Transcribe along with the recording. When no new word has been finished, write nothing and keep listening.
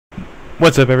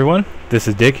What's up, everyone? This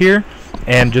is Dick here,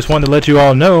 and just wanted to let you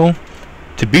all know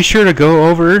to be sure to go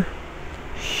over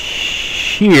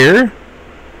here.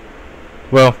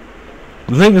 Well,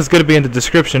 the link is going to be in the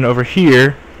description over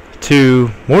here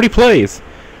to Morty Plays,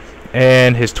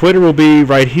 and his Twitter will be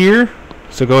right here,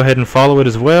 so go ahead and follow it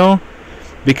as well,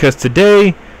 because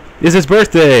today is his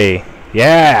birthday.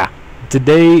 Yeah,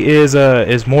 today is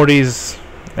Morty's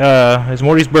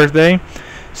birthday,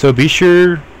 so be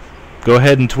sure go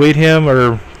ahead and tweet him,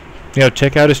 or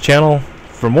check out his channel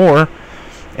for more,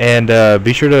 and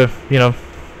be sure to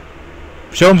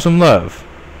show him some love.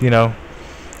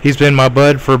 He's been my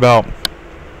bud for about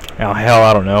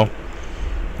I don't know,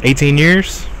 19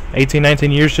 years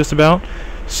just about.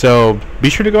 So be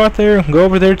sure to go out there, go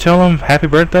over there, tell him happy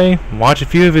birthday, watch a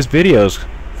few of his videos.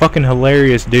 Fucking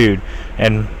hilarious dude.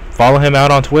 And follow him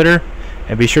out on Twitter,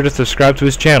 and be sure to subscribe to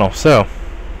his channel. So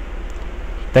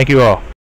thank you all.